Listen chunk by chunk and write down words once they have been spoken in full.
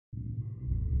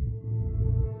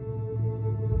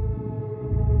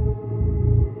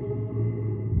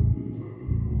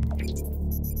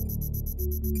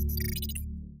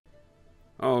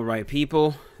Alright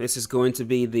people, this is going to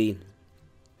be the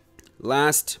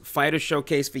last fighter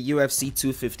showcase for UFC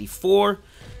 254.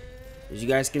 As you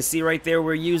guys can see right there,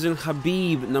 we're using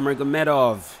Khabib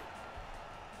Nurmagomedov.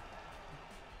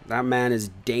 That man is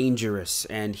dangerous,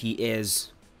 and he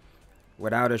is,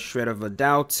 without a shred of a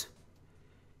doubt,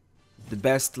 the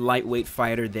best lightweight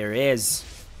fighter there is.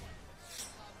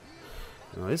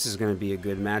 Well, this is going to be a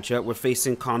good matchup. We're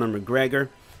facing Conor McGregor,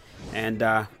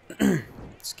 and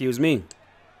excuse me,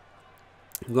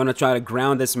 I'm going to try to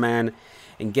ground this man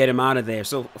and get him out of there.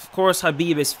 So, of course,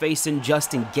 Khabib is facing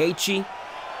Justin Gaethje.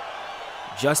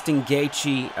 Justin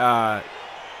Gaethje,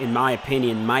 in my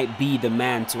opinion, might be the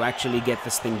man to actually get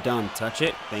this thing done. Touch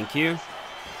it. Thank you.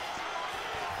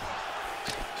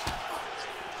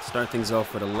 Start things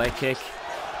off with a leg kick.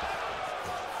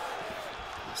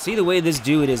 See the way this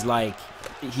dude is like,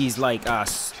 he's like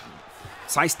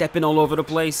sidestepping all over the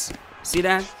place. See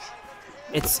that?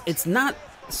 It's not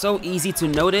so easy to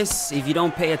notice if you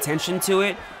don't pay attention to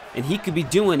it. And he could be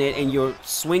doing it and you're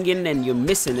swinging and you're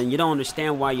missing and you don't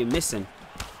understand why you're missing.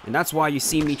 And that's why you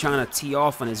see me trying to tee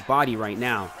off on his body right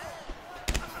now.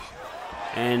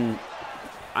 And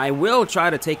I will try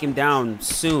to take him down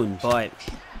soon, but,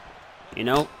 you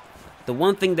know, the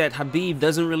one thing that Khabib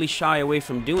doesn't really shy away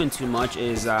from doing too much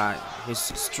is his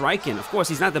striking. Of course,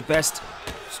 he's not the best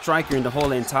striker in the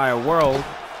whole entire world,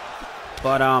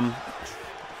 but I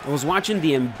was watching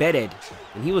The Embedded,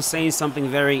 and he was saying something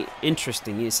very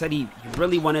interesting. He said he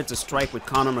really wanted to strike with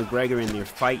Conor McGregor in their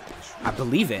fight. I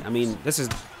believe it. I mean, this is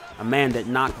a man that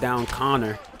knocked down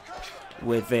Conor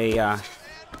with a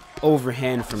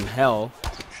overhand from hell.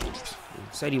 He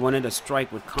said he wanted to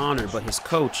strike with Conor, but his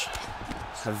coach,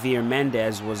 Javier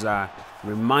Mendez, was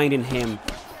reminding him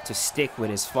to stick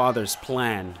with his father's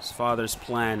plan. His father's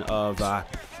plan of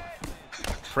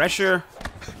pressure.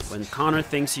 When Conor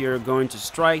thinks you're going to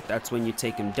strike, that's when you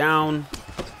take him down.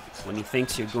 When he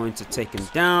thinks you're going to take him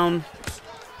down,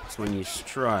 that's when you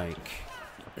strike.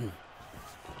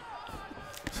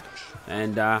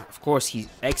 And of course, he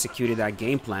executed that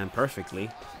game plan perfectly.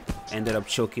 Ended up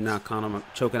choking out Conor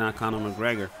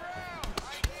McGregor.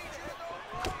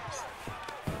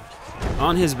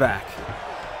 On his back.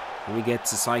 Can we get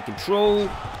to side control?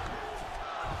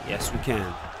 Yes, we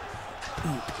can.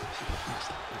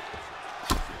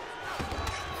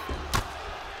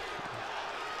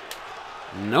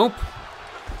 Nope.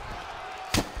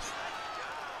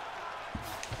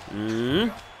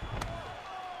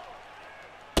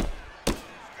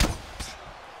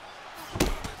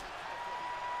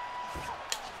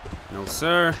 No,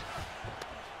 sir.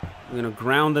 I'm gonna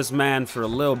ground this man for a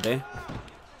little bit.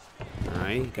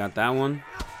 Alright, got that one.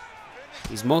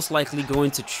 He's most likely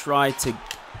going to try to...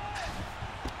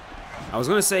 I was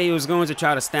gonna say he was going to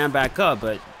try to stand back up,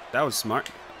 but that was smart.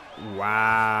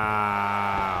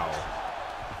 Wow.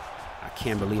 I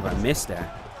can't believe I missed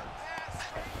that.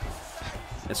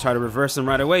 Let's try to reverse him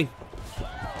right away.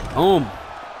 Boom.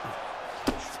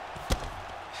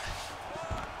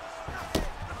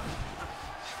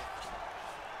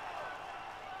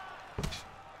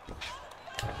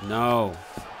 No.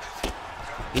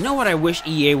 You know what I wish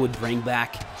EA would bring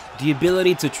back? The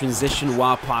ability to transition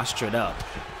while postured up.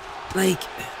 Like,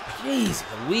 jeez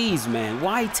Louise, man.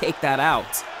 Why take that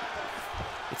out?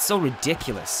 It's so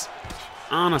ridiculous.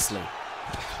 Honestly.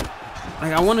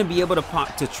 Like, I want to be able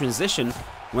to transition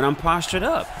when I'm postured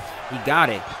up. He got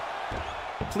it.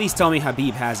 Please tell me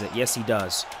Khabib has it. Yes, he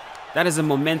does. That is a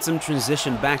momentum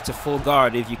transition back to full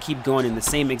guard if you keep going in the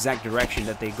same exact direction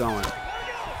that they're going.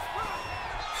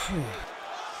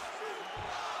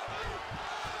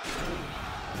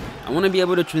 I want to be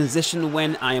able to transition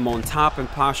when I am on top and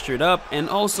postured up, and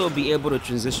also be able to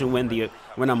transition when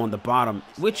I'm on the bottom,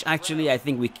 which actually I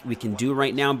think we can do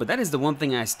right now, but that is the one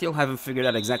thing I still haven't figured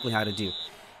out exactly how to do.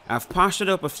 I've postured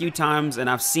up a few times, and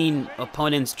I've seen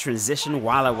opponents transition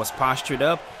while I was postured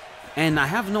up, and I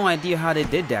have no idea how they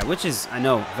did that, which is, I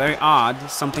know, very odd,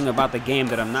 something about the game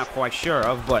that I'm not quite sure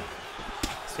of, but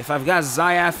if I've got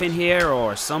Zayaf in here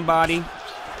or somebody,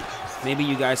 maybe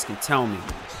you guys can tell me.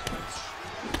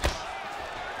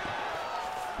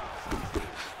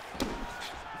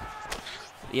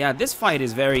 Yeah, this fight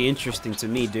is very interesting to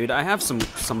me, dude. I have some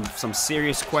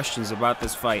serious questions about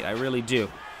this fight. I really do.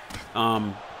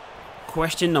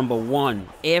 Question number one: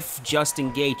 if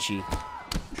Justin Gaethje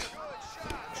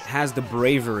has the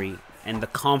bravery and the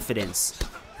confidence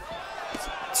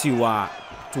to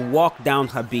walk down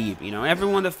Khabib, you know,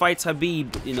 everyone that fights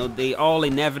Khabib, you know, they all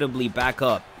inevitably back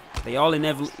up. They all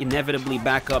inevitably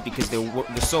back up because they're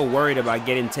so worried about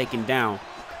getting taken down.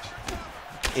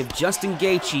 If Justin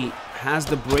Gaethje has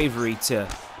the bravery to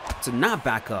to not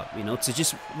back up, you know, to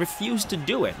just refuse to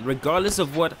do it, regardless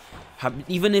of what,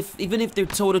 even if they're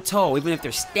toe to toe, even if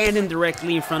they're standing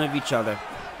directly in front of each other.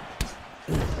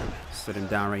 Sit him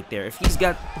down right there. If he's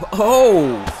got,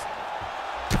 oh,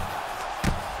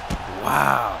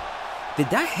 wow, did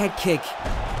that head kick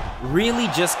really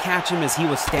just catch him as he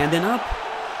was standing up?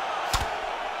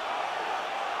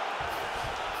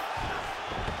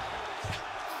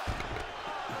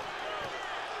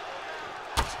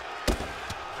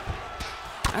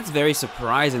 That's very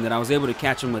surprising that I was able to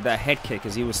catch him with that head kick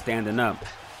as he was standing up.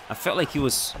 I felt like he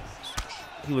was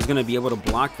gonna be able to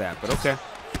block that, but okay.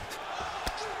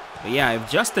 But yeah, if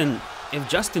Justin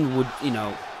would, you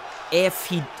know, if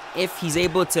he's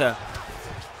able to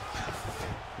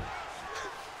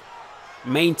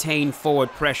maintain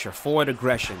forward pressure, forward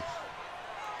aggression,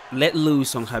 let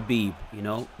loose on Khabib, you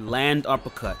know, land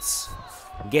uppercuts,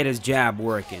 get his jab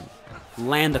working,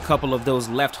 land a couple of those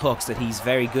left hooks that he's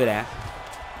very good at.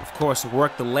 Of course,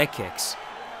 work the leg kicks.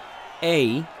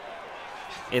 Is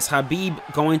Khabib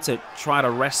going to try to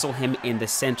wrestle him in the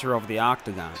center of the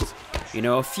octagon? You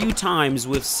know, a few times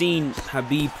we've seen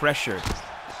Khabib pressured.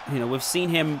 You know, we've seen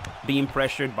him being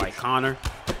pressured by Conor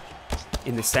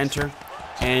in the center.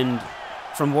 And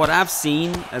from what I've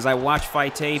seen as I watch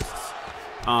fight tape,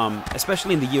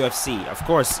 especially in the UFC, of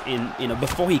course,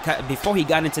 before he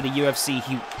got into the UFC,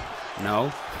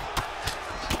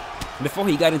 before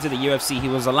he got into the UFC, he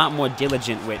was a lot more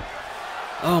diligent with,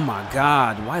 oh my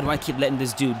God, why do I keep letting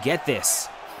this dude get this?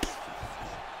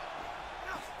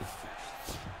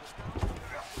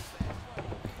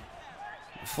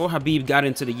 Before Khabib got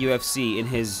into the UFC,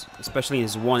 especially in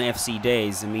his ONE FC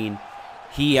days, I mean,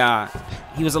 he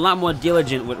was a lot more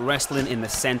diligent with wrestling in the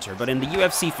center. But in the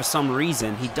UFC, for some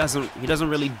reason, he doesn't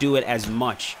really do it as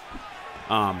much.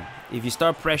 If you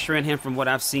start pressuring him, from what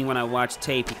I've seen when I watch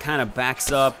tape, he kind of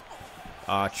backs up.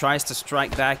 Tries to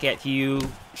strike back at you,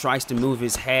 tries to move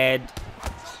his head,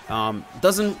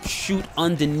 doesn't shoot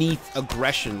underneath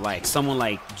aggression like someone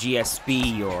like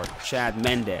GSP or Chad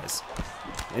Mendes.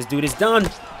 This dude is done.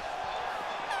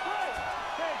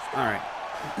 All right.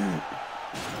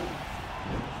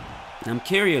 I'm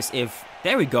curious if,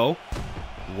 there we go.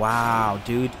 Wow,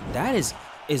 dude,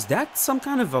 is that some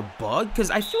kind of a bug?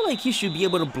 Because I feel like he should be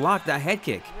able to block that head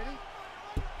kick.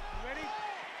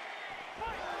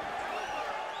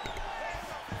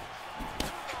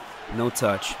 No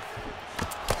touch.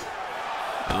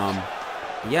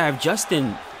 Yeah, if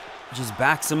Justin just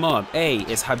backs him up,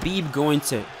 is Khabib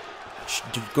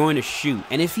going to shoot?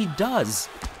 And if he does,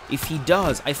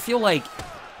 I feel like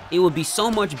it would be so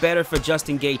much better for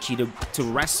Justin Gaethje to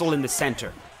wrestle in the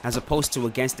center as opposed to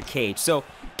against the cage. So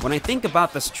when I think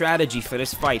about the strategy for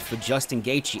this fight for Justin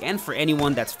Gaethje and for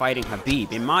anyone that's fighting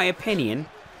Khabib, in my opinion,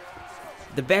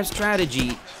 the best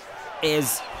strategy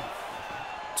is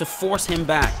to force him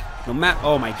back. No matter,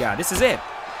 oh my God, this is it.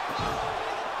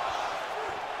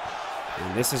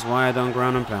 And this is why I don't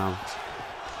ground and pound.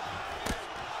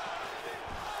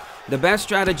 The best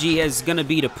strategy is going to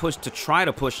be to try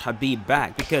to push Khabib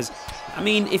back, because, I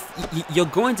mean, if you're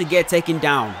going to get taken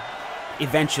down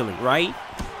eventually, right?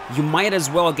 You might as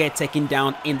well get taken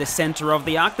down in the center of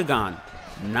the octagon.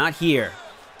 Not here.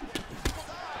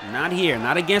 Not here.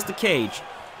 Not against the cage.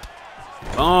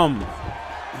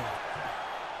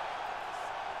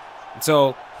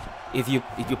 So, if you're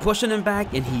pushing him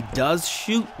back and he does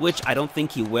shoot, which I don't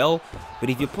think he will, but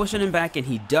if you're pushing him back and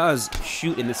he does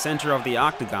shoot in the center of the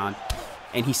octagon,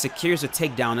 and he secures a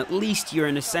takedown, at least you're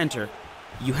in the center.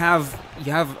 You have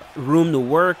room to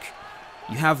work.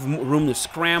 You have room to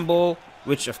scramble,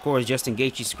 which of course Justin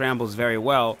Gaethje scrambles very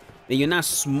well. Then you're not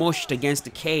smushed against the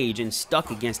cage and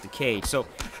stuck against the cage. So,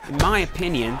 in my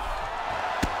opinion,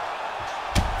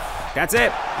 that's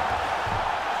it.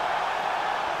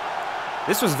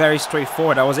 This was very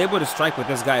straightforward. I was able to strike with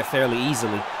this guy fairly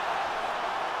easily.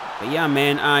 But yeah,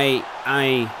 man, I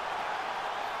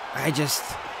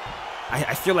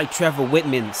feel like Trevor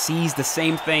Wittman sees the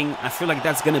same thing. I feel like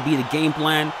that's going to be the game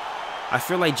plan. I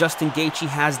feel like Justin Gaethje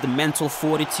has the mental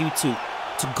fortitude to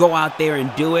go out there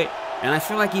and do it. And I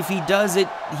feel like if he does it,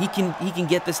 he can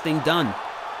get this thing done.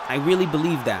 I really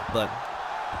believe that, but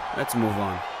let's move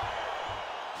on.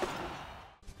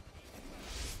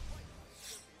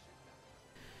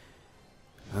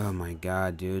 Oh my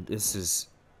God, dude,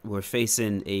 we're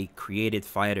facing a created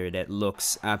fighter that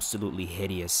looks absolutely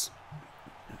hideous.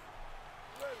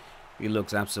 He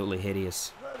looks absolutely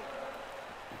hideous.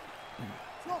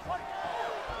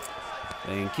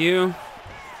 Thank you.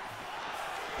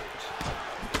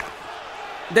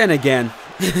 Then again,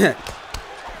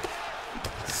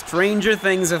 stranger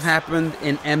things have happened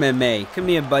in MMA. Come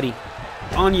here, buddy.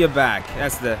 On your back.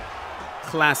 That's the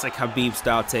Classic Khabib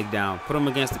style takedown. Put him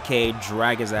against the cage,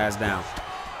 drag his ass down.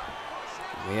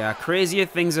 Yeah, crazier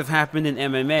things have happened in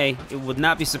MMA. It would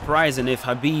not be surprising if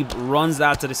Khabib runs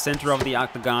out to the center of the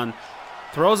octagon,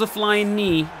 throws a flying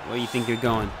knee. Where do you think you're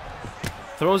going?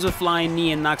 Throws a flying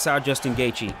knee and knocks out Justin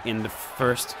Gaethje in the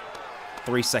first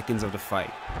 3 seconds of the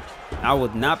fight. I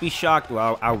would not be shocked.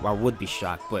 Well, I would be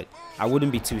shocked, but I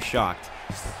wouldn't be too shocked.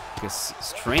 Because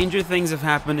stranger things have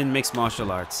happened in mixed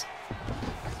martial arts.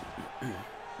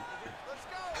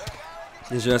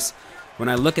 It's just, when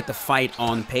I look at the fight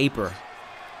on paper,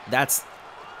 that's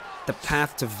the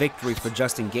path to victory for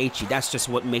Justin Gaethje. That's just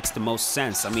what makes the most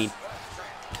sense. I mean,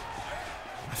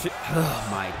 oh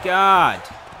my God.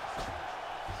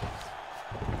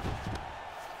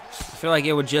 I feel like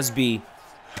it would just be,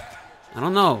 I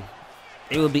don't know.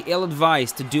 It would be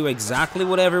ill-advised to do exactly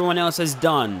what everyone else has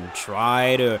done.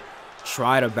 Try to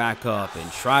back up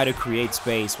and try to create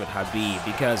space with Khabib,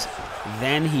 because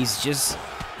then he's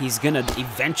gonna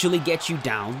eventually get you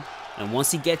down, and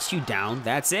once he gets you down,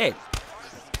 that's it.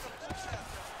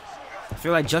 I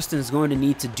feel like Justin's going to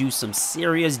need to do some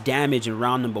serious damage in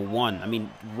round number 1. I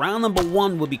mean, round number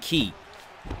 1 will be key.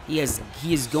 He is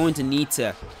going to need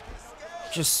to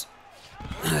just,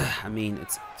 I mean,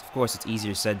 of course it's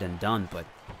easier said than done, but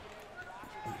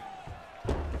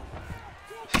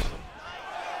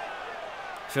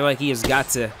I feel like he has got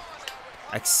to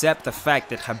accept the fact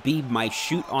that Khabib might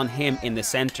shoot on him in the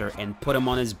center and put him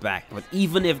on his back. But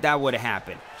even if that were to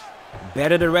happen,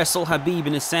 better to wrestle Khabib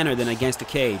in the center than against the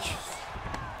cage.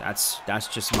 That's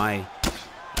just my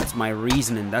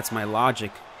reasoning. That's my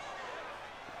logic.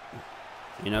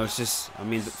 You know, it's just, I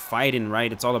mean, fighting,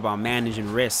 right? It's all about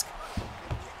managing risk.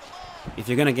 If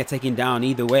you're gonna get taken down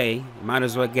either way, you might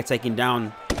as well get taken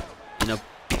down in a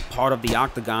part of the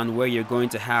octagon where you're going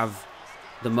to have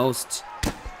the most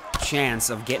chance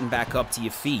of getting back up to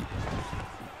your feet.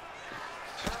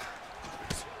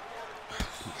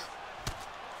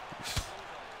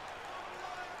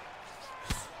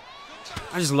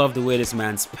 I just love the way this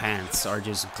man's pants are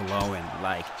just glowing.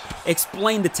 Like,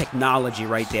 explain the technology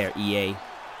right there, EA.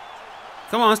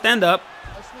 Come on, stand up.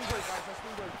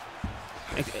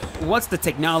 What's the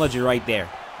technology right there?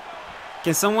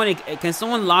 Can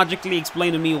someone logically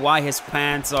explain to me why his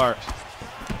pants are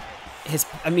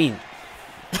I mean,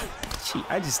 gee,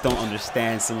 I just don't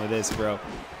understand some of this, bro.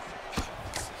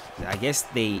 I guess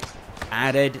they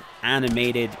added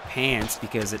animated pants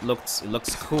because it looks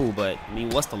cool, but I mean,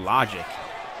 what's the logic?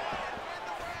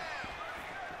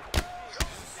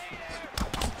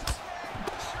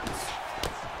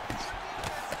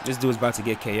 This dude's about to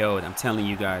get KO'd, I'm telling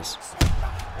you guys.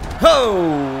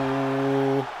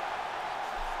 Ho!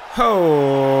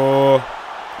 Ho!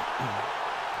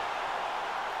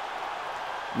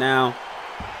 Now,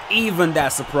 even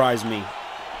that surprised me.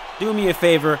 Do me a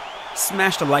favor,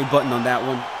 smash the like button on that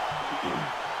one.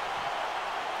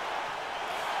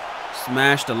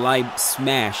 Smash the like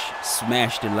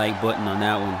button on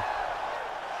that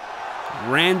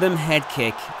one. Random head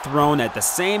kick thrown at the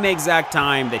same exact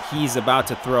time that he's about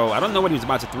to throw. I don't know what he was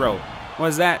about to throw. What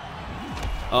was that?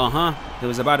 Uh-huh. He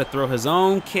was about to throw his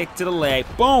own kick to the leg.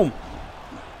 Boom!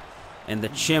 And the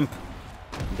chimp,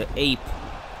 the ape,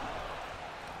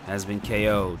 has been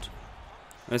KO'd.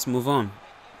 Let's move on.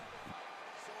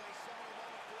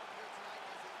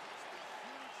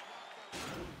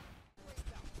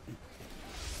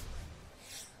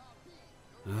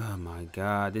 Oh my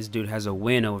God, this dude has a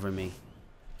win over me.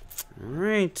 All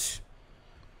right.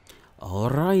 All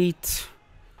right.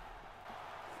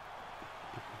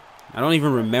 I don't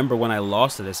even remember when I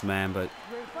lost to this man, but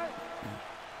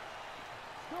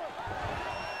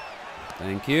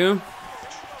thank you.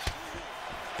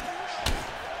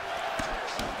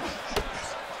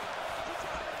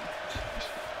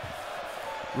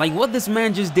 Like what this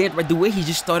man just did, right? The way he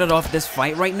just started off this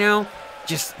fight right now,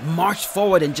 just marched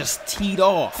forward and just teed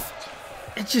off.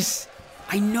 It just,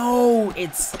 I know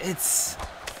it's.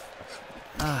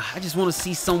 I just want to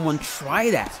see someone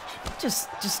try that.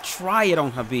 Just try it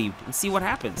on Khabib and see what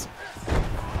happens.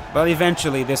 But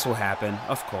eventually this will happen,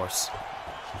 of course.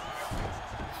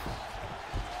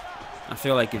 I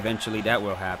feel like eventually that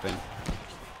will happen.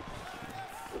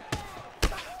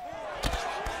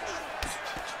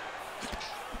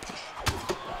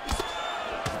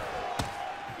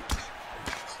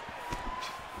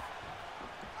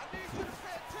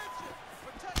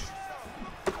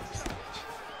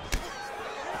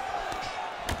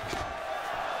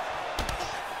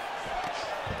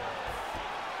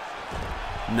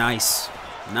 Nice.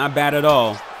 Not bad at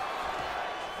all.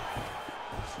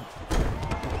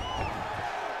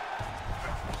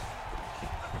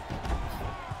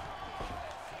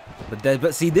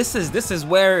 But see, this is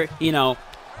where, you know,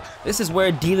 this is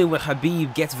where dealing with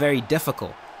Khabib gets very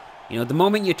difficult. You know, the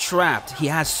moment you're trapped, he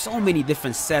has so many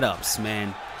different setups,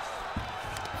 man.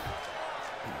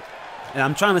 And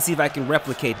I'm trying to see if I can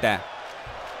replicate that.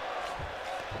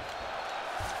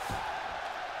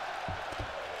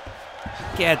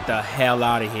 Get the hell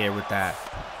out of here with that.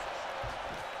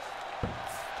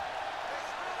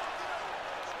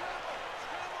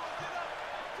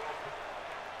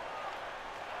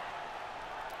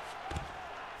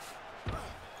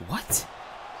 What?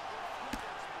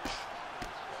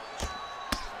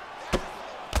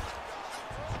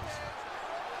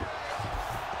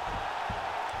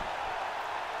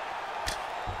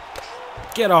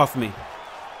 Get off me.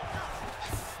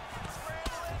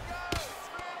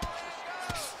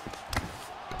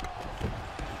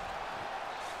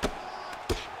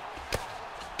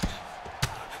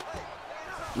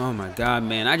 Oh my God,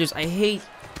 man.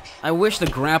 I wish the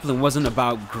grappling wasn't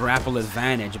about grapple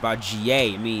advantage, about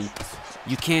GA. I mean,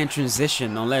 you can't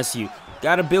transition unless you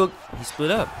gotta build. He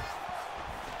split up.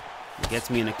 He gets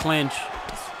me in a clinch.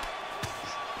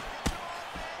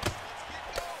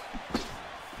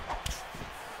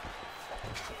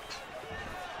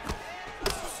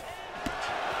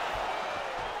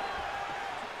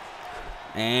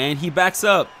 And he backs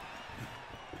up.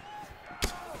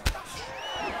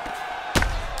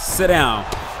 Sit down.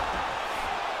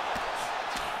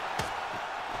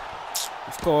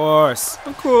 Of course.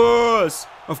 Of course.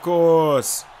 Of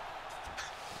course.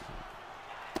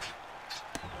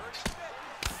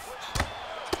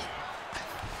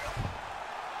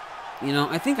 You know,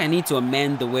 I think I need to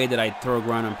amend the way that I throw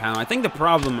ground and pound. I think the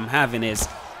problem I'm having is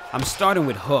I'm starting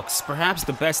with hooks. Perhaps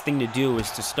the best thing to do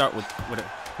is to start with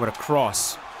a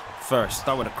cross first.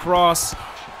 Start with a cross.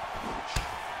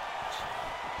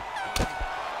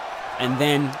 And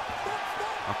then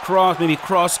a cross, maybe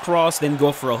cross, then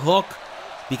go for a hook.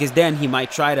 Because then he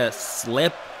might try to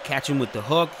slip, catch him with the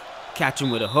hook, catch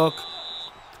him with a hook,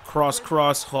 cross,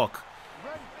 hook.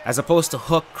 As opposed to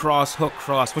hook, cross,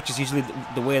 which is usually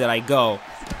the way that I go.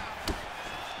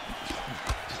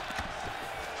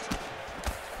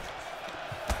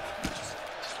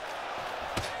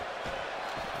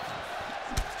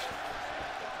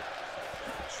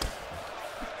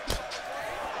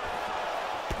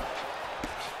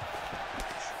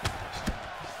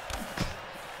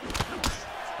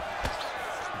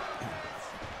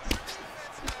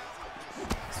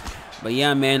 But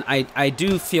yeah, man, I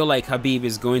do feel like Khabib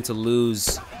is going to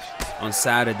lose on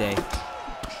Saturday.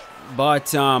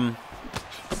 But am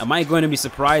I going to be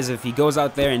surprised if he goes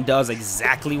out there and does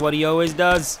exactly what he always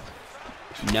does?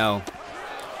 No.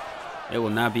 It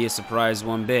will not be a surprise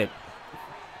one bit.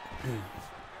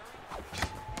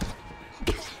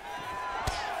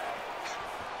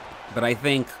 But I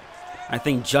think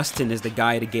Justin is the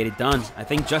guy to get it done. I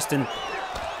think Justin,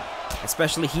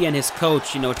 especially he and his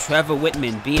coach, you know, Trevor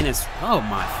Whitman, being as... Oh,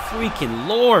 my freaking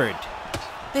Lord.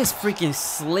 This freaking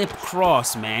slip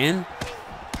cross, man.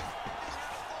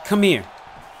 Come here.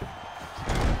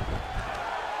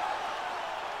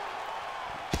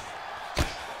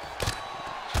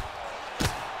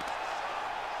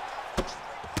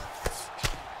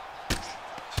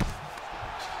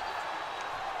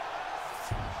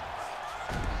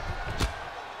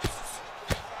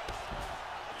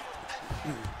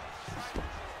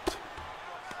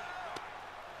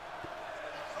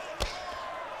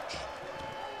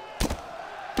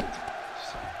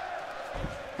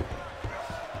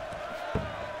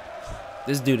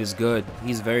 This dude is good.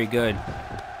 He's very good.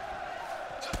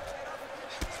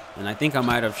 And I think I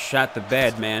might have shot the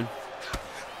bed, man.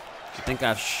 I think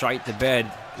I've shite the bed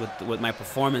with my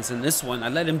performance in this one. I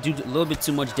let him do a little bit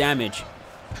too much damage.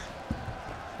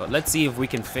 But let's see if we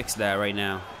can fix that right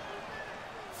now.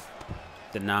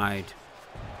 Denied.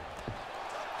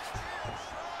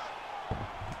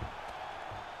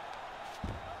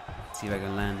 See if I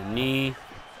can land a knee.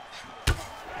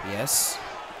 Yes.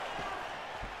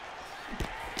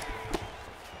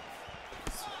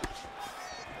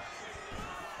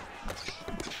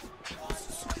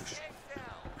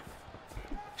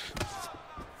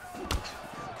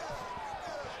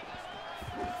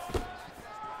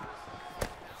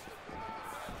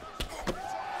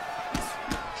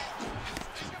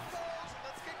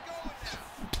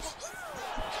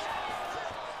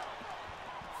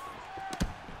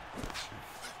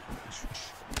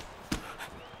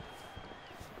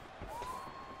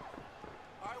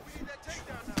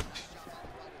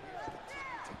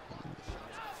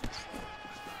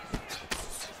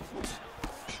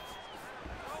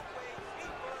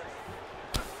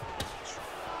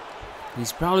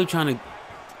 He's probably trying to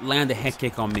land a head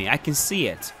kick on me. I can see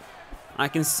it. I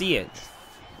can see it.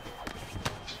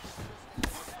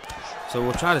 So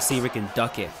we'll try to see if we can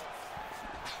duck it.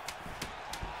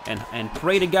 And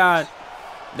pray to God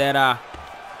that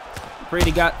pray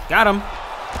to God. Got him.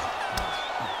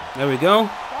 There we go.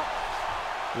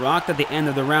 Rocked at the end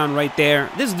of the round right there.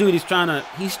 This dude is trying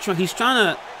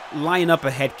to line up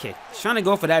a head kick. He's trying to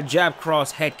go for that jab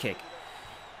cross head kick.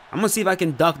 I'm gonna see if I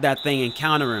can duck that thing and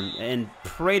counter him, and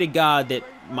pray to God that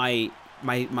my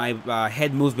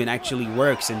head movement actually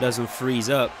works and doesn't freeze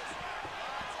up.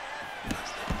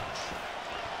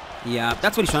 Yeah,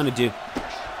 that's what he's trying to do.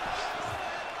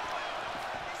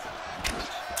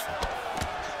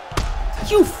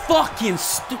 You fucking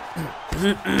stupid.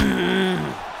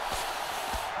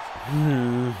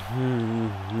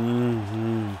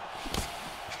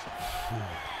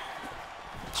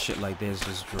 Shit like this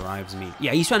just drives me.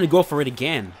 Yeah, he's trying to go for it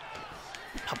again.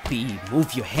 Puppy,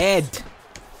 move your head.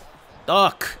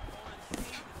 Duck.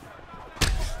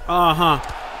 Uh-huh.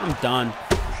 I'm done.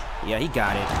 Yeah, he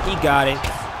got it. He got it.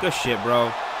 Good shit,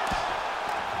 bro.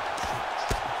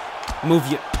 Move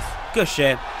your... Good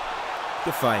shit.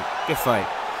 Good fight. Good fight.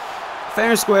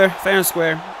 Fair and square. Fair and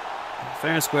square.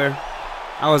 Fair and square.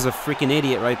 I was a freaking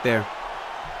idiot right there.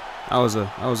 I was a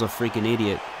freaking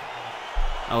idiot.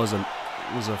 I was a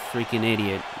freaking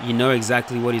idiot. You know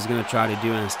exactly what he's gonna try to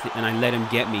do, and I let him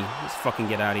get me. Let's fucking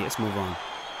get out of here. Let's move on.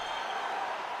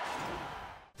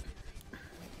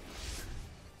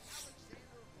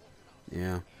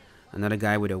 Yeah, another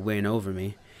guy with a win over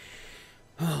me.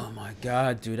 Oh my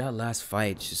god, dude, that last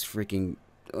fight just freaking...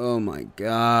 Oh my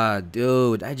god,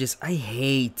 dude. I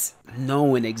hate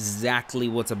knowing exactly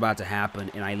what's about to happen,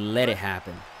 and I let it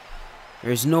happen.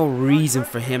 There's no reason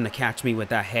for him to catch me with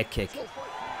that head kick.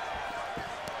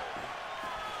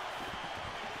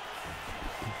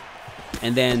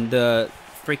 And then the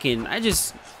freaking...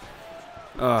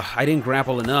 I didn't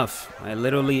grapple enough. I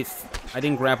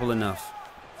didn't grapple enough.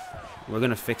 We're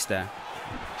gonna fix that.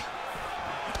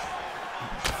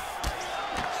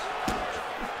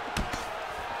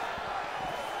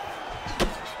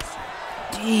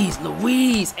 Jeez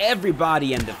Louise,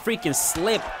 everybody, and the freaking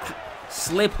slip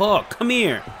hook. Come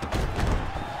here.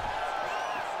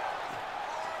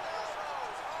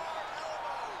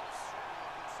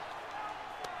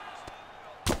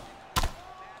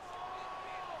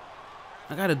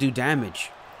 I gotta do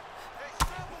damage.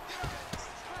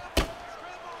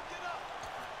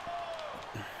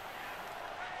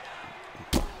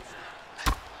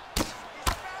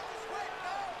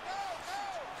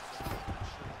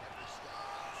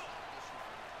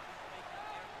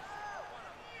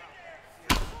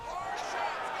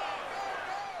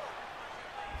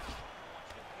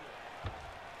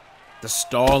 The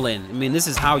stalling. I mean, this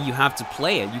is how you have to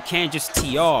play it. You can't just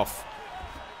tee off.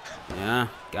 Yeah,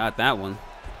 got that one.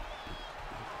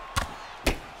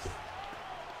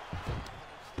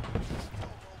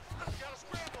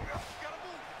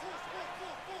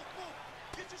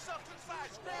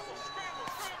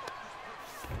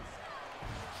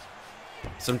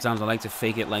 Sometimes I like to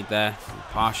fake it like that.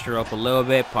 Posture up a little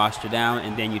bit, posture down,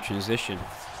 and then you transition.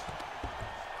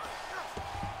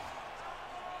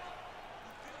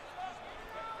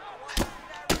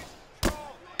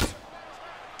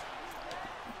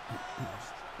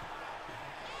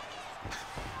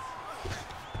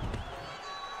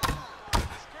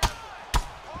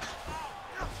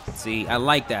 See, I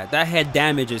like that. That head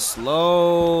damage is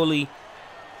slowly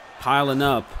piling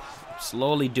up.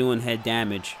 Slowly doing head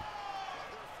damage.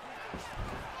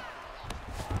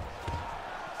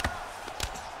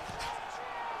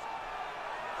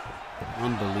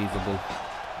 Unbelievable.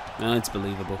 No, it's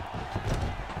believable.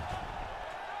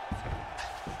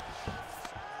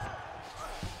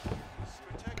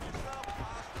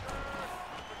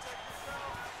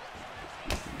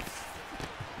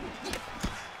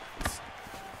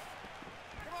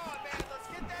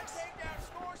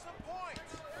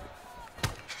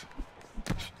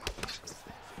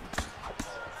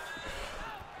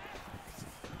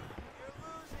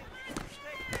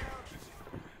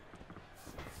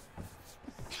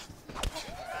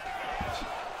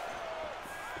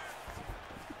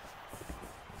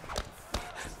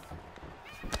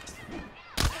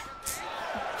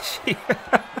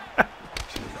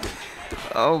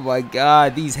 Oh my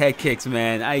god, these head kicks,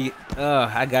 man. I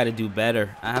gotta do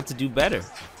better. I have to do better.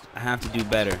 I have to do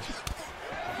better.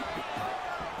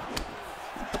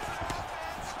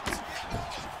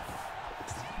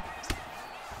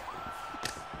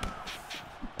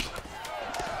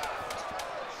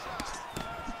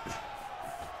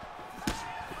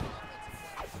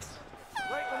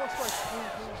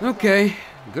 Okay,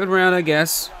 good round, I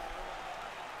guess.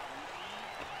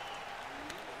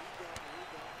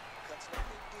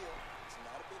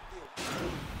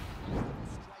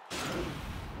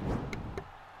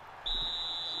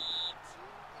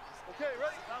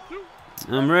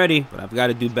 I'm ready, but I've got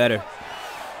to do better.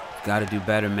 Got to do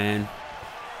better, man.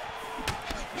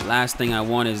 Last thing I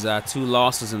want is 2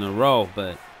 losses in a row,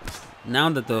 but now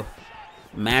that the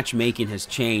matchmaking has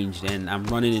changed and I'm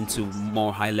running into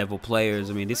more high-level players,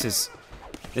 I mean, this is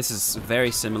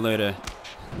very similar to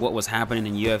what was happening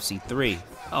in UFC 3.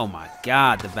 Oh my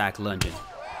God, the back lunging.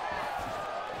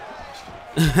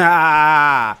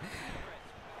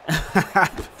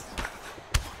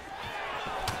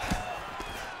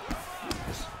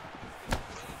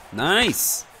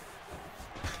 Nice.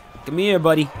 Come here,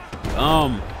 buddy.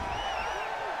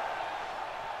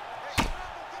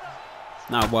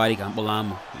 Nobody can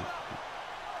bulama.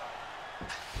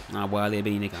 Nobody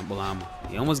be can bulama.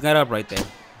 He almost got up right there.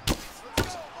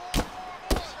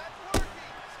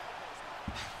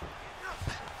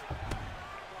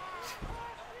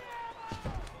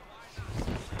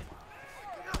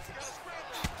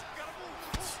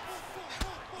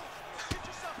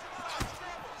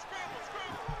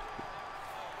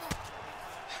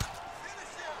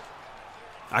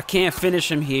 I can't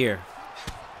finish him here.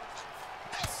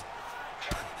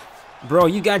 Bro,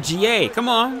 you got GA. Come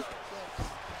on.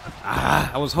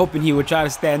 I was hoping he would try to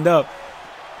stand up.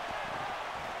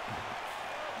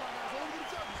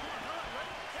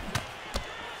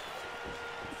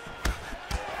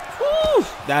 Whew,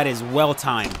 that is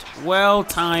well-timed.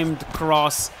 Well-timed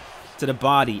cross to the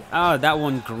body. Ah, that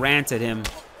one granted him.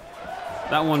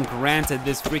 That one granted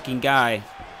this freaking guy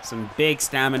some big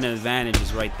stamina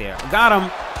advantages right there. Got him.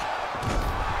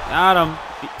 Got him.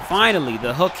 Finally,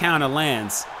 the hook counter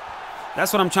lands.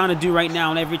 That's what I'm trying to do right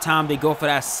now. And every time they go for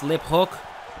that slip hook,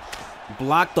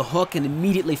 block the hook and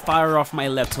immediately fire off my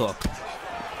left hook.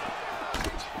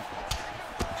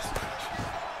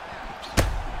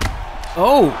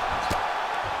 Oh.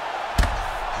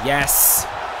 Yes.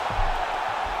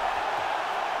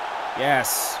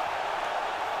 Yes.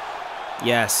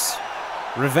 Yes.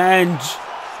 Revenge.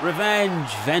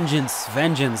 Revenge. Vengeance.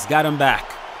 Vengeance. Got him back.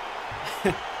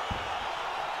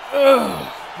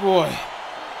 Oh, boy.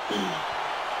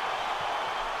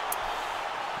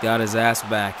 Got his ass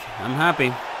back. I'm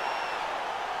happy.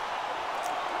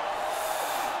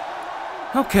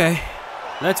 Okay.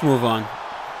 Let's move on.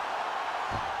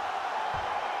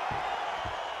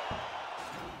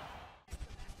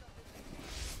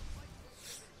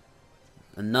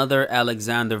 Another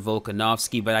Alexander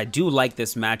Volkanovski, but I do like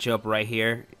this matchup right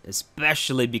here,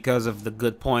 especially because of the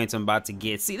good points I'm about to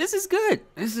get. See, this is good.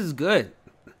 This is good.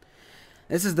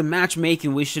 This is the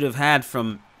matchmaking we should have had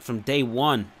from day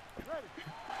one.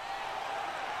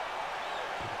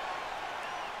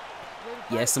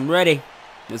 Yes, I'm ready.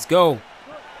 Let's go.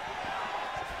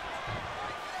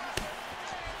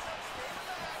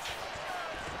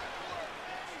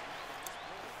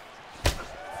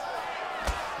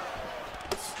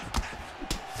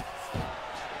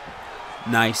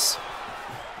 Nice.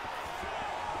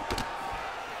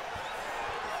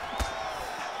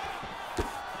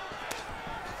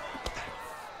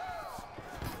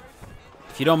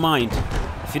 If you don't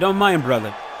mind,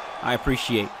 brother, I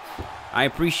appreciate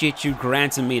you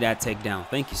granting me that takedown.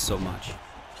 Thank you so much.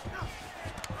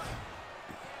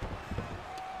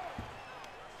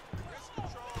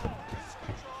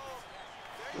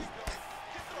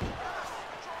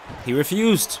 He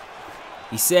refused.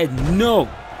 He said no.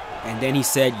 And then he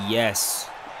said yes.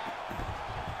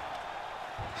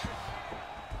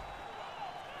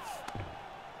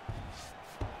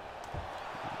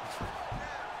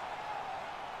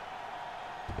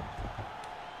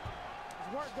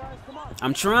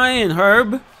 I'm trying,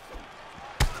 Herb.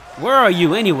 Where are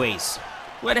you anyways?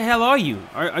 Where the hell are you?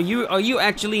 Are you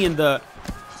actually in the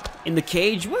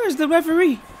cage? Where's the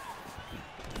referee?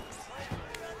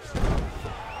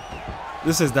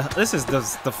 This is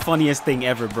the funniest thing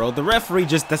ever, bro. The referee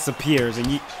just disappears and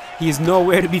he is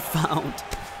nowhere to be found.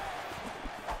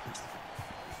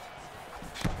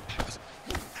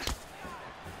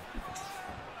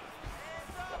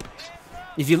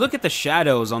 If you look at the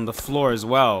shadows on the floor as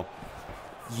well,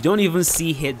 you don't even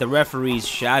see the referee's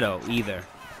shadow either,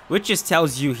 which just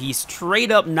tells you he's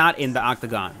straight up not in the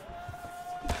octagon.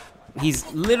 He's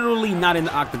literally not in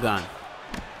the octagon.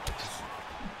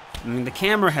 I mean, the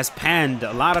camera has panned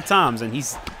a lot of times, and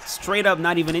he's straight up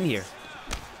not even in here.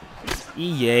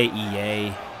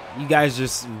 EA. You guys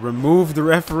just remove the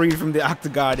referee from the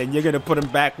octagon, and you're going to put him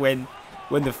back when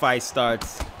the fight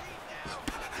starts.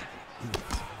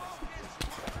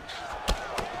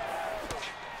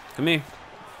 Come here.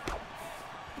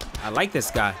 I like this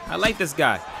guy.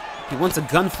 He wants a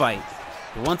gunfight.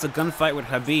 He wants a gunfight with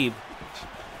Habib.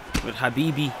 With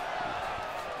Habibi.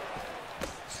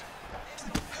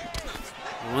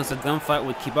 He wants a gunfight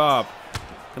with Kebab.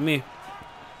 Come here.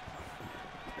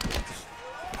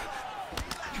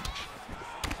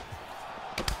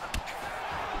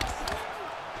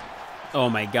 Oh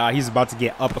my God, he's about to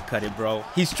get uppercutted, bro.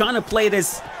 He's trying to play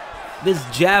this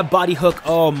jab body hook.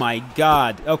 Oh my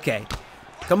God. Okay.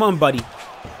 Come on, buddy.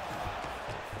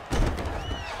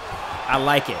 I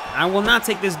like it. I will not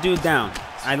take this dude down.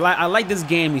 I like this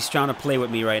game he's trying to play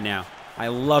with me right now. I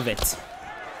love it.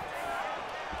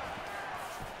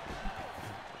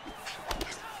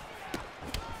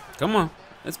 Come on.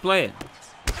 Let's play it.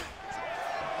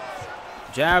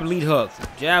 Jab, lead hook.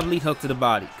 Jab, lead hook to the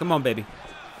body. Come on, baby.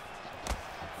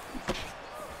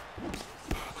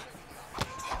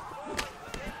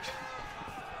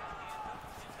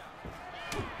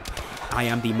 I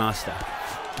am the master.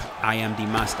 I am the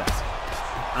master.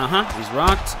 He's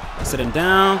rocked. Sit him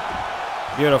down.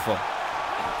 Beautiful.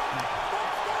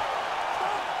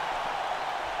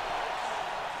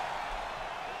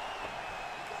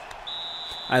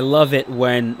 I love it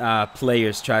when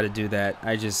players try to do that.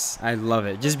 I love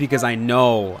it. Just because I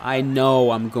know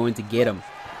I'm going to get them.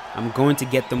 I'm going to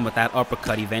get them with that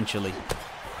uppercut eventually.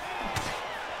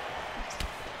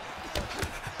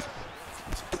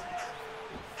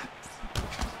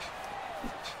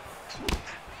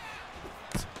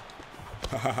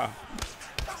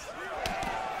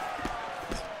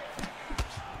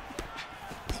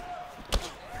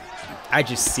 I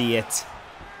just see it.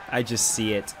 I just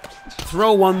see it.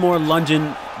 Throw one more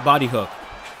lunging body hook.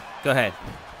 Go ahead.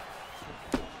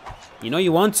 You know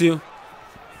you want to.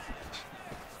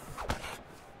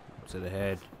 To the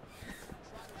head.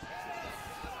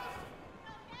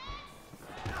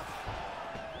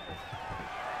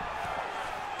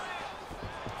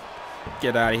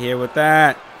 Get out of here with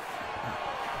that.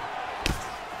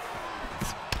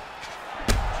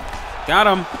 Got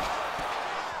him.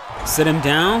 Sit him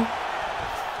down.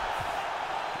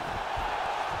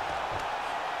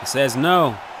 He says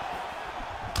no.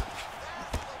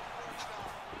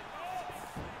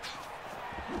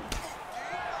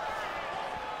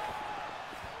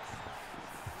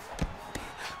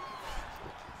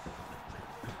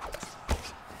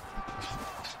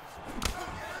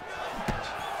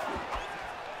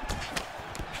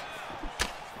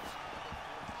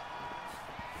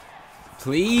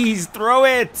 Please throw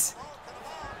it.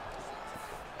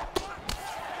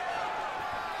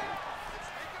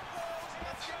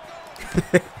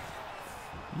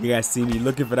 You guys see me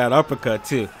looking for that uppercut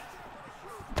too.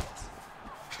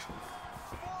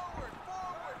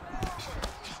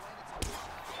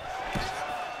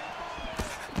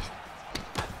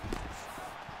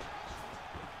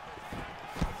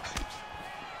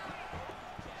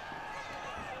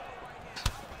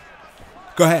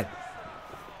 Go ahead.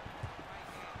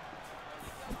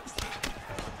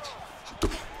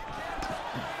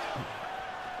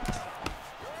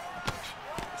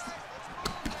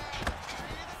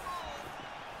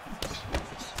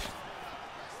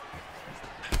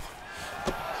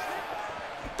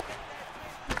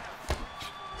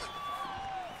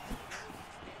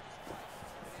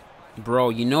 Bro,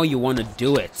 you know you want to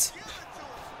do it.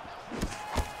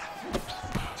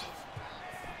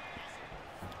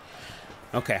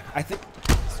 Okay, I think...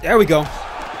 There we go.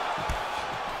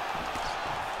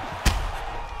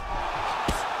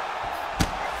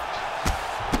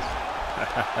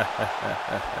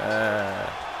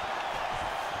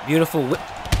 Beautiful whip.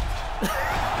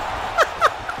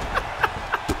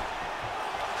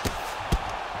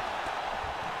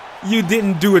 You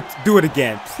didn't do it. Do it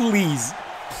again. Please.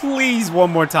 Please,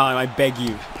 one more time. I beg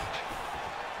you.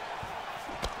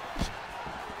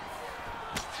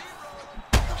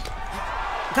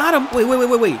 Got him.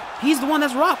 Wait. He's the one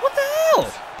that's rocked. What the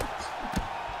hell?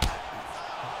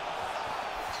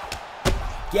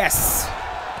 Yes.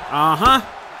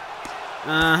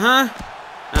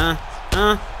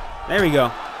 There we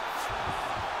go.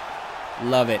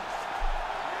 Love it.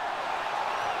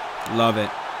 Love it.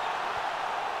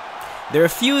 There are a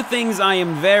few things I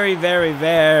am very, very,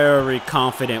 very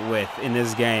confident with in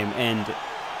this game, and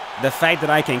the fact that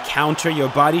I can counter your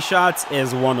body shots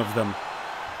is one of them.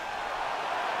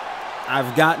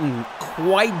 I've gotten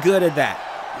quite good at that.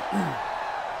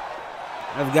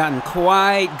 I've gotten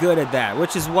quite good at that,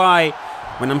 which is why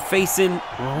when I'm facing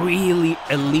really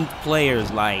elite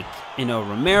players like, you know,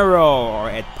 Romero or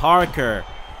Ed Parker,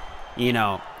 you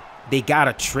know, they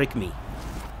gotta trick me.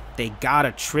 They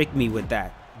gotta trick me with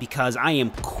that. Because I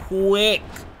am quick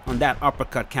on that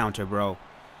uppercut counter, bro.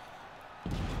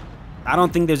 I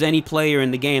don't think there's any player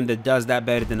in the game that does that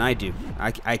better than I do.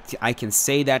 I can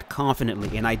say that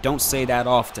confidently, and I don't say that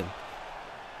often.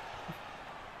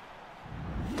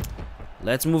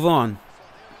 Let's move on.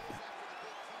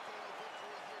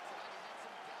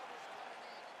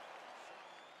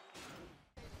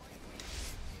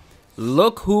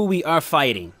 Look who we are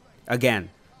fighting.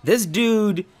 Again, This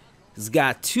dude has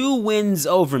got 2 wins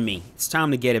over me. It's time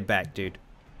to get it back, dude.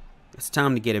 It's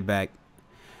time to get it back.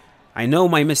 I know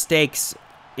my mistakes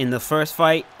in the first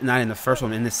fight. Not in the first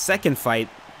one. In the second fight.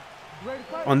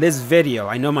 On this video,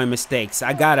 I know my mistakes.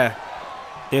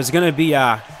 There's gonna be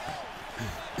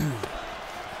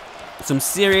some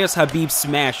serious Khabib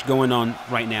smash going on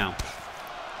right now.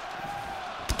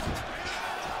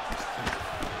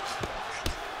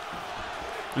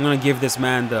 I'm gonna give this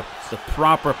man the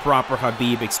proper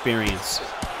Khabib experience.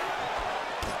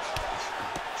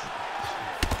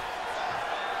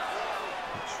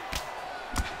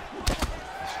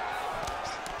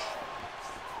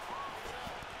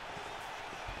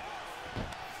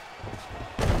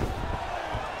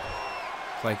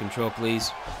 Fight control,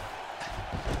 please.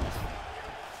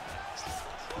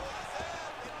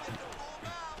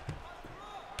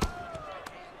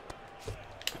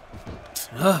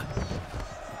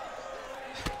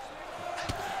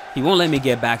 He won't let me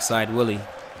get backside, will he?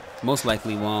 Most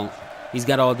likely won't. He's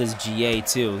got all this GA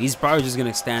too. He's probably just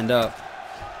gonna stand up.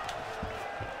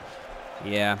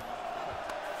 Yeah.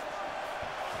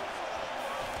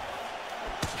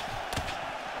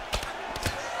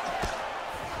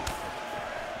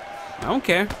 I don't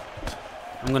care.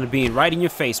 I'm gonna be right in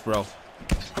your face, bro.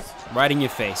 Right in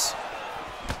your face.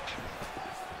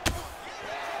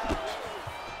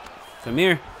 Come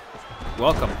here.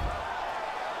 Welcome.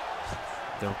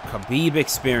 The Khabib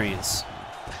experience.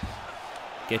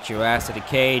 Get your ass to the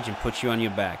cage and put you on your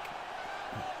back.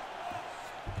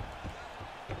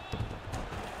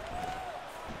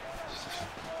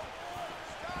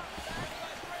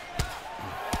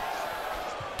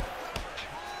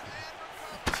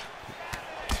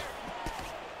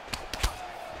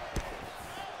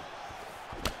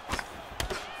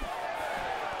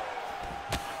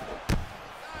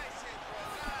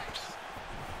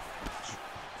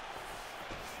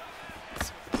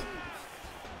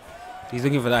 He's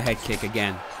looking for that head kick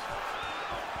again.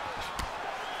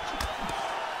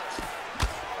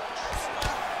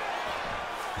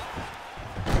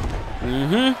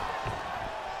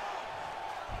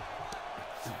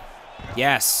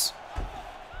 Yes.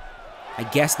 I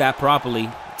guessed that properly.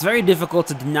 It's very difficult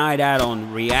to deny that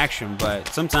on reaction, but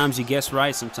sometimes you guess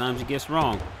right, sometimes you guess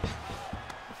wrong.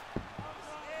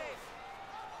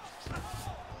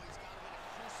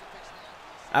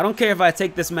 I don't care if I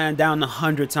take this man down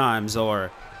 100 times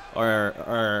or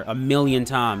 1,000,000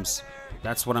 times.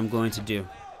 That's what I'm going to do.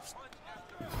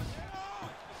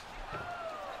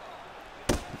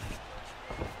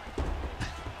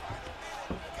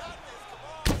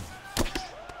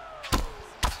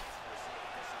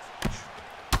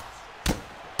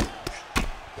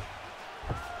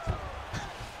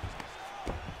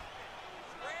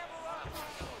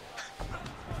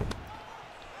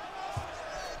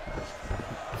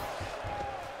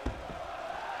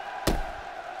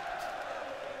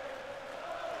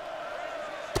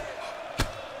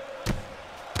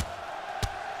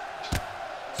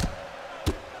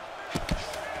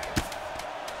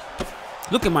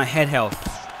 Look at my head health.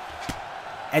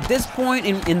 At this point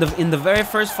in the very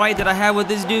first fight that I had with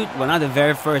this dude, well, not the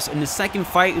very first, in the second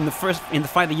fight, in the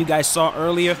fight that you guys saw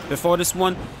earlier before this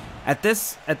one, at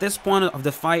this point of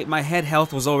the fight, my head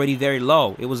health was already very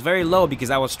low. It was very low because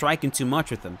I was striking too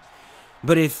much with him.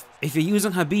 But if you're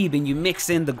using Khabib and you mix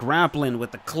in the grappling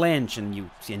with the clinch and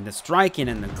the striking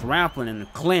and the grappling and the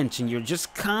clinch and you're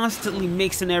just constantly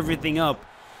mixing everything up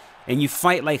and you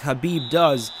fight like Khabib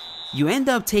does, you end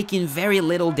up taking very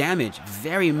little damage,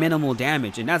 very minimal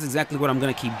damage, and that's exactly what I'm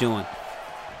gonna keep doing.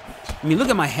 I mean, look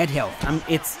at my head health.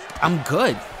 I'm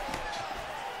good.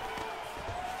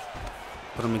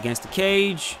 Put him against the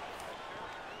cage.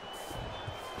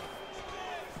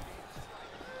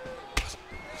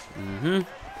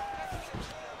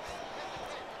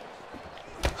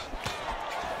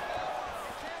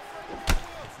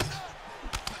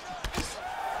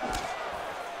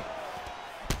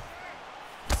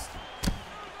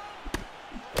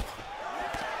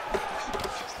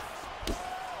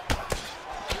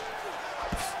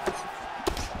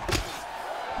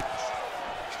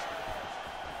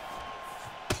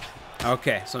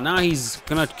 Okay, so now he's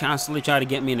gonna constantly try to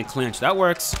get me in a clinch. That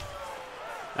works.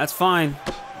 That's fine.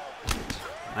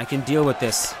 I can deal with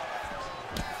this.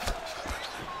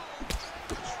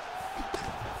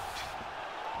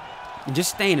 And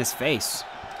just stay in his face.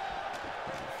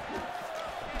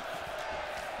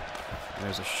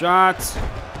 There's a shot.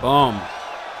 Boom.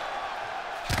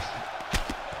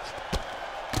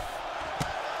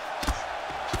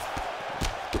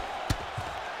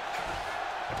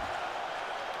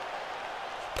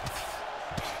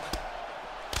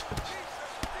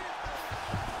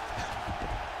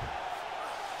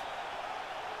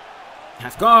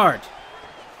 Half guard.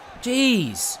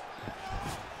 Jeez.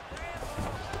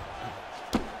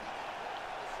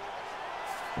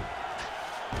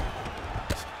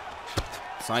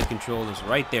 Side control is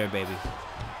right there, baby.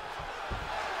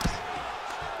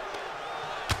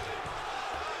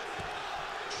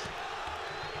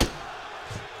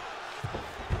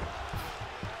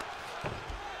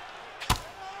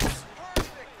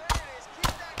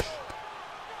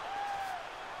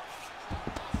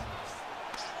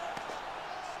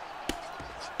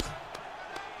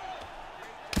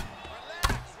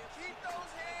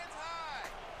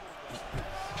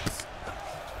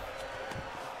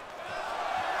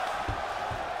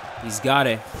 He's got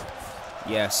it.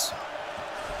 Yes.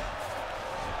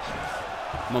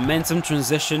 Momentum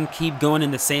transition. Keep going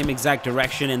in the same exact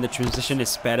direction and the transition is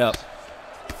sped up.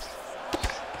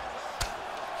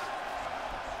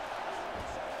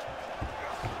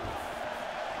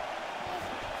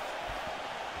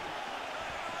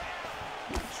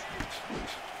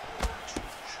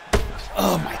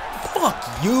 Oh my,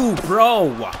 fuck you,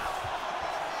 bro.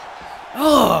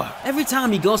 Oh, every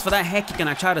time he goes for that head kick and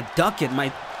I try to duck it,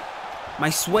 my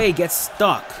sway gets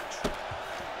stuck.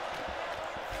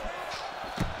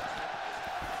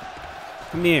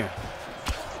 Come here.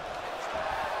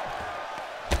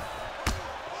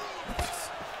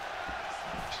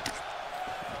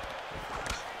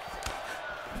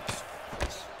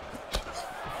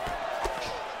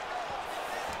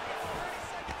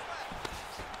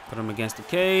 Put him against the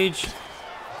cage.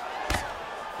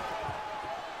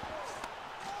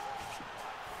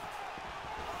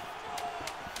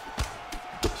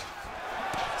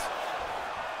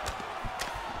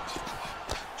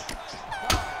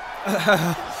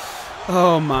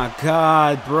 Oh my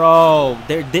God, bro!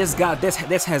 This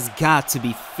has got to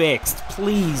be fixed.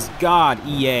 Please, God,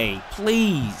 EA,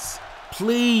 please,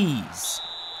 please,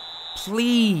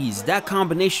 please. That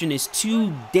combination is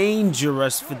too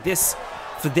dangerous for this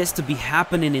to be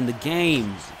happening in the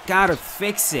game. Gotta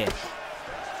fix it.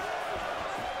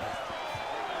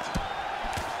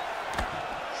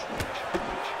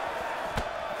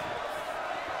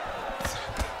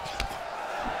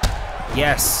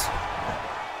 Yes.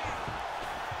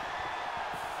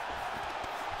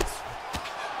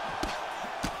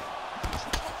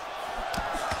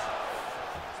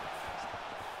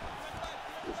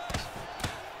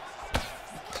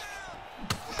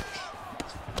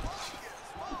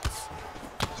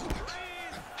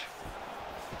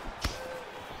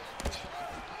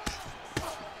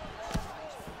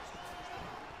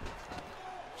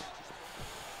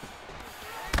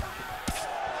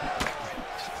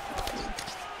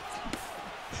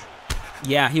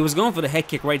 Yeah, he was going for the head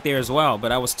kick right there as well,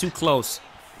 but I was too close.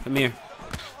 Come here.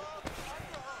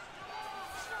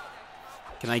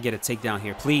 Can I get a takedown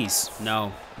here, please?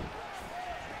 No.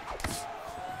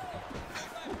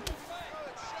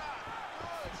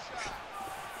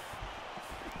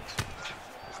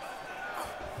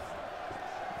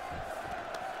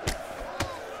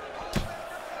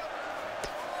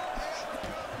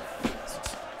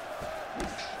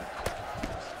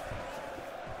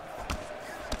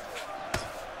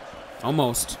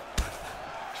 Almost.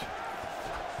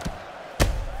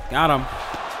 Got him.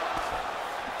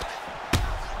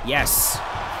 Yes.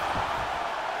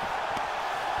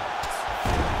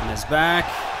 On his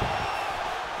back.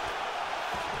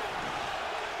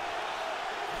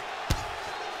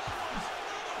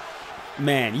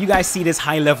 Man, you guys see this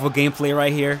high-level gameplay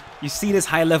right here? You see this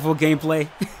high-level gameplay?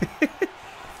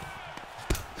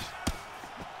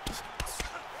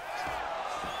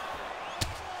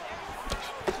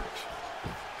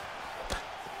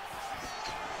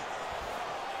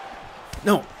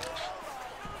 No.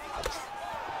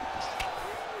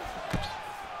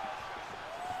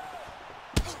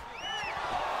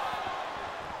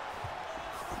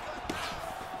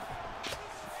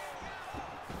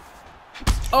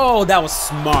 Oh, that was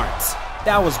smart.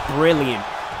 That was brilliant.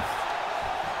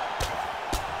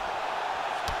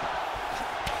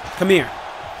 Come here.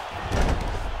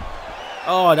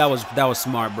 Oh, that was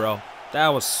smart, bro. That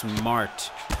was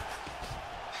smart.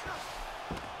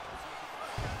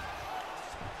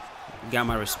 Got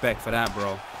my respect for that,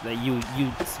 bro. That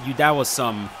that was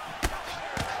some.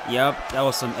 Yep, that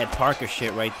was some Ed Parker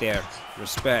shit right there.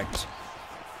 Respect.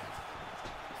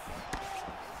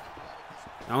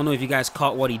 I don't know if you guys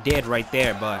caught what he did right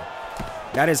there, but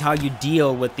that is how you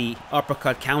deal with the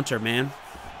uppercut counter, man.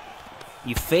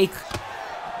 You fake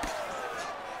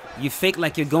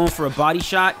like you're going for a body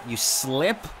shot, you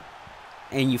slip,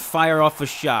 and you fire off a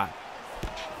shot.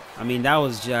 I mean, that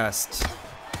was just...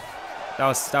 That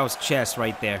was chess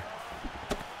right there.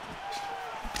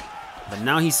 But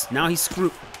now he's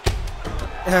screwed.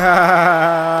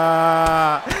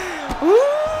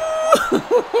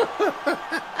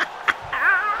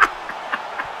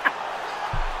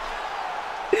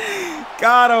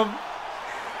 Got him.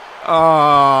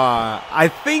 I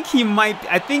think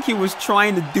he was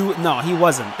trying to do it. No, he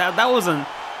wasn't. That wasn't.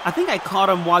 I think I caught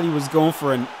him while he was going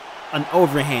for an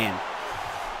overhand.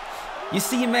 You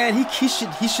see, man, he should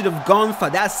have gone for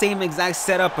that same exact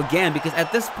setup again, because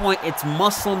at this point it's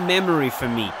muscle memory for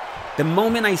me. The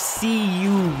moment I see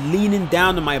you leaning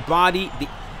down to my body, the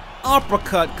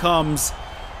uppercut comes,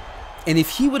 and if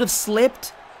he would have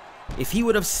slipped,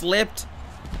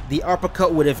 the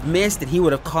uppercut would have missed and he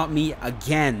would have caught me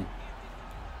again.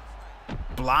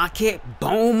 Block it,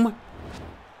 boom.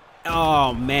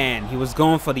 Oh man, he was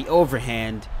going for the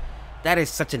overhand. That is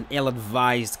such an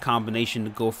ill-advised combination to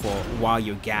go for while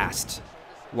you're gassed,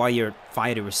 while your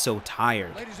fighter is so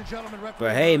tired.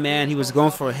 But hey man, he was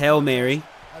going for a Hail Mary,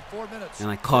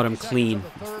 and I caught him clean,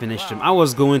 finished him. I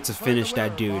was going to finish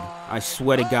that dude. I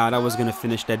swear to God, I was going to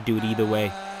finish that dude either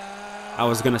way. I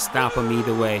was going to stop him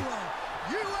either way.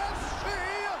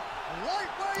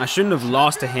 I shouldn't have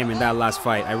lost to him in that last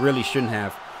fight. I really shouldn't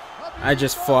have. I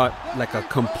just fought like a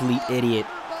complete idiot.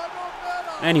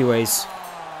 Anyways,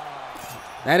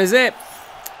 that is it.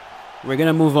 We're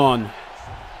gonna move on.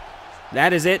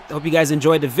 That is it. Hope you guys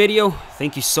enjoyed the video.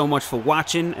 Thank you so much for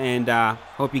watching, and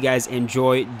hope you guys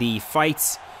enjoyed the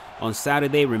fights on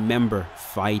Saturday. Remember,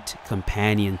 fight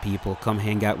companion, people. Come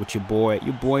hang out with your boy.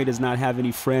 Your boy does not have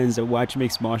any friends that watch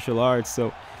mixed martial arts,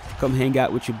 so come hang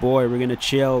out with your boy. We're gonna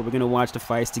chill. We're gonna watch the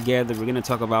fights together. We're gonna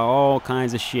talk about all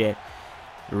kinds of shit.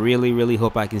 Really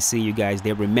hope I can see you guys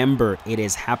there. Remember, it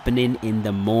is happening in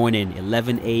the morning,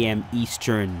 11 a.m.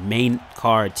 Eastern. Main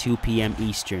card, 2 p.m.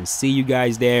 Eastern. See you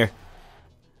guys there.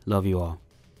 Love you all.